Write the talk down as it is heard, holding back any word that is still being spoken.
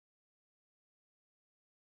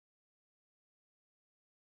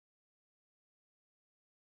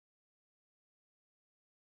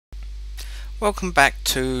Welcome back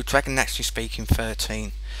to Dragon Naturally Speaking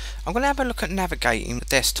 13. I'm going to have a look at navigating the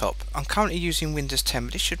desktop. I'm currently using Windows 10,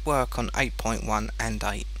 but this should work on 8.1 and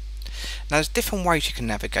 8. Now there's different ways you can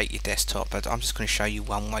navigate your desktop, but I'm just going to show you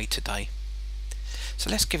one way today.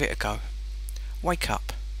 So let's give it a go. Wake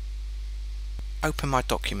up. Open my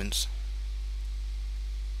documents.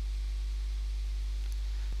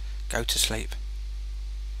 Go to sleep.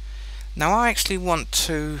 Now I actually want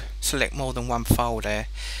to select more than one file there.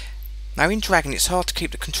 Now in Dragon it's hard to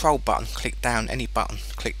keep the control button clicked down, any button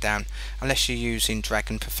clicked down, unless you're using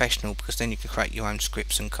Dragon Professional, because then you can create your own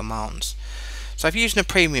scripts and commands. So if you're using a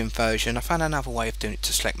premium version, I found another way of doing it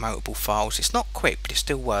to select multiple files. It's not quick, but it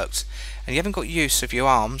still works. And you haven't got use of your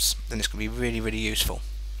arms, then it's going to be really useful.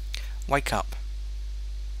 Wake up.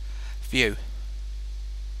 View.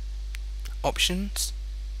 Options.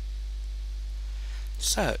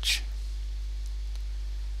 Search.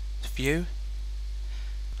 View.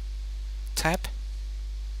 Tab,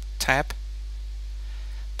 tab,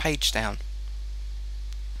 page down,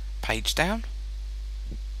 page down.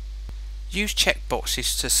 Use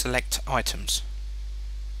checkboxes to select items.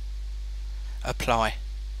 Apply.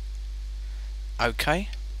 OK.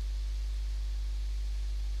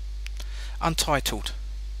 Untitled.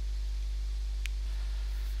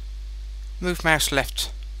 Move mouse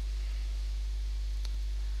left.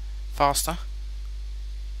 Faster.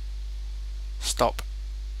 Stop.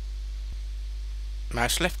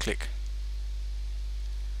 Mouse left click.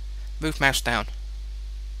 Move mouse down.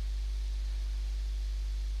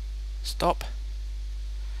 Stop.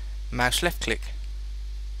 Mouse left click.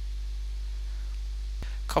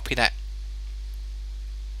 Copy that.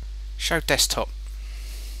 Show desktop.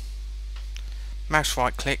 Mouse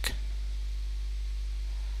right click.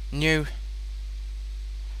 New.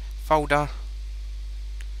 Folder.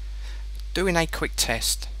 Doing a quick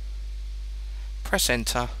test. Press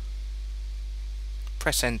enter.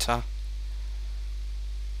 Press enter,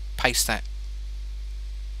 paste that,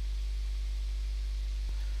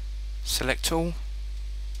 select all,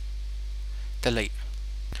 delete,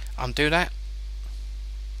 undo that,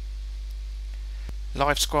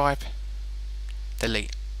 live scribe,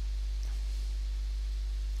 delete,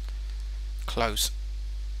 close,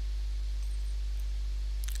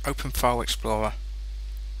 open File Explorer,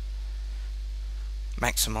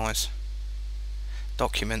 maximize,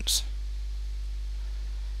 documents,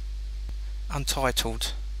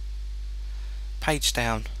 Untitled, page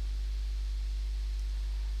down,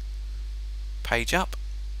 page up,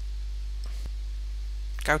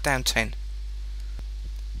 go down 10,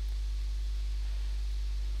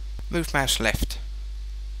 move mouse left,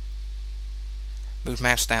 move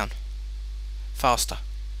mouse down, faster,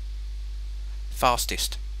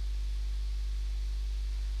 fastest,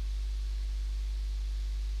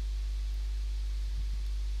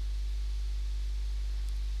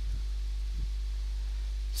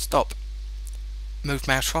 stop, move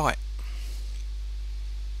mouse right,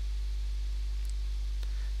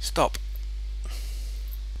 stop,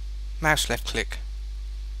 mouse left click,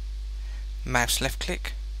 mouse left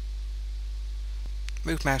click,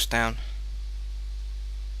 move mouse down,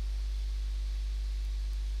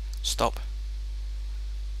 stop,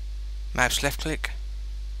 mouse left click,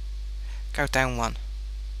 go down 1,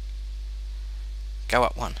 go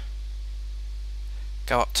up 1,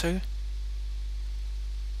 go up 2,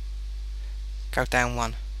 go down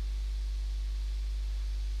 1.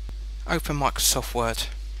 Open Microsoft Word.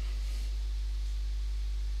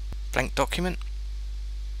 Blank document.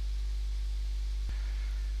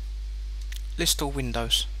 List all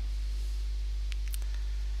windows.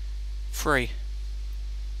 3.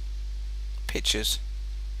 Pictures.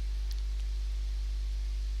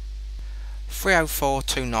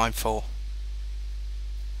 304294.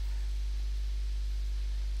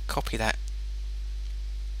 Copy that.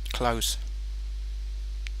 Close.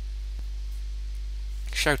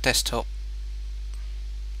 Show desktop.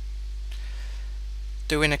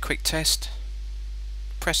 Doing a quick test.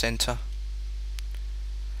 Press enter.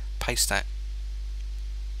 Paste that.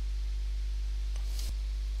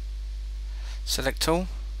 Select all.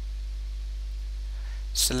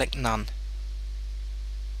 Select none.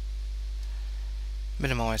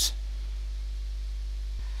 Minimize.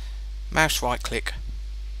 Mouse right click.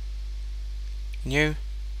 New.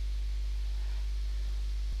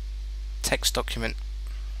 Text document.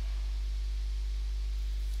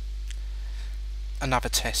 Another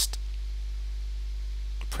test.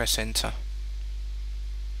 Press enter.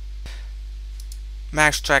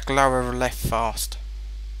 Mouse drag lower or left fast.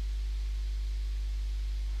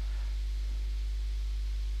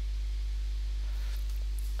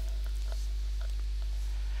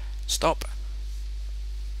 Stop.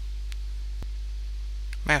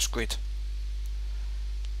 mouse grid.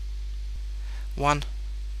 1,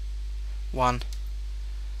 1,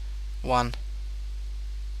 1.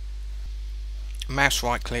 Mouse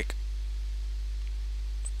right click,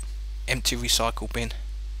 empty recycle bin.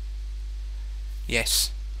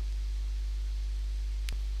 Yes.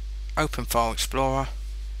 Open File Explorer,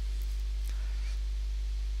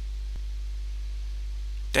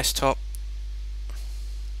 desktop,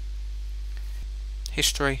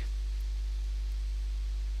 history,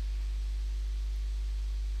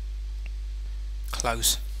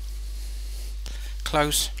 close,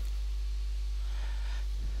 close,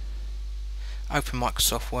 open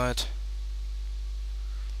Microsoft Word,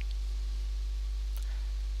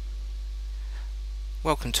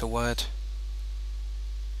 welcome to Word,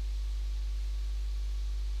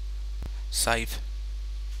 save.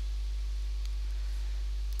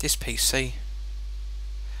 This PC,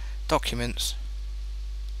 documents,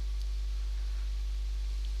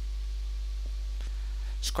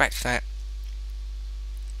 scratch that,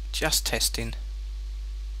 just testing,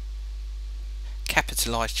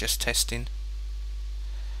 capitalise just testing,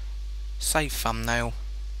 save thumbnail,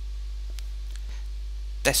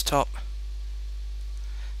 desktop,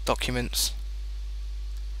 documents,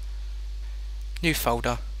 new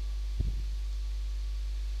folder,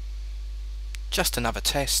 just another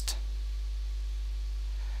test,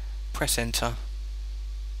 press enter,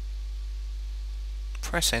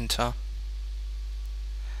 press enter,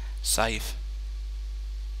 save,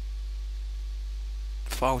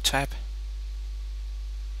 file tab,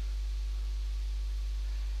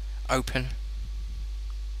 open,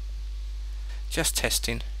 just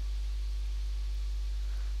testing,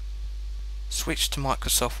 switch to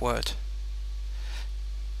Microsoft Word,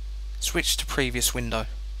 switch to previous window,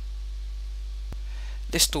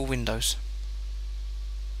 list all windows,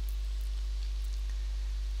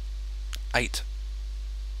 8,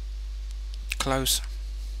 close,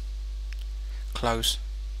 close,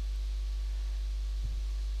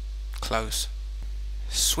 close,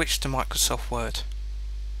 switch to Microsoft Word,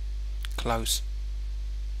 close,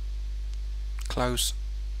 close,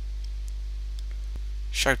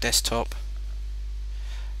 show desktop,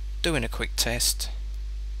 doing a quick test,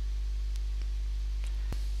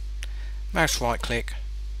 mouse right click,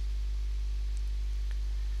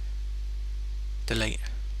 delete,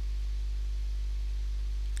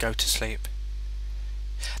 go to sleep.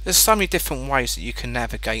 There's so many different ways that you can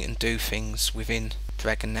navigate and do things within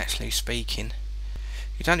Dragon Naturally Speaking.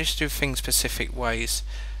 You don't need to do things specific ways.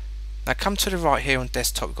 Now come to the right here on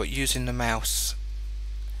desktop, we've got using the mouse,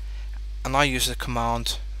 and I use the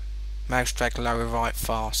command mouse drag lower right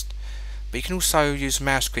fast, but you can also use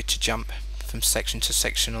mouse grid to jump from section to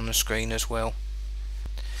section on the screen as well.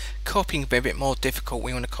 Copying can be a bit more difficult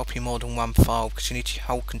when you want to copy more than one file because you need to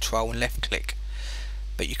hold control and left click,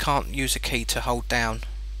 but you can't use a key to hold down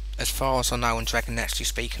as far as I know on Dragon Naturally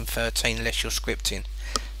Speaking 13 unless you're scripting.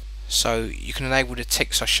 So you can enable the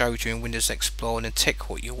ticks I showed you in Windows Explorer and tick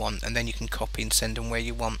what you want, and then you can copy and send them where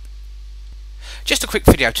you want. Just a quick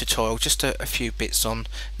video tutorial, just a few bits on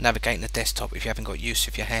navigating the desktop if you haven't got use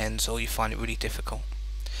of your hands or you find it really difficult.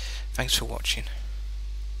 Thanks for watching.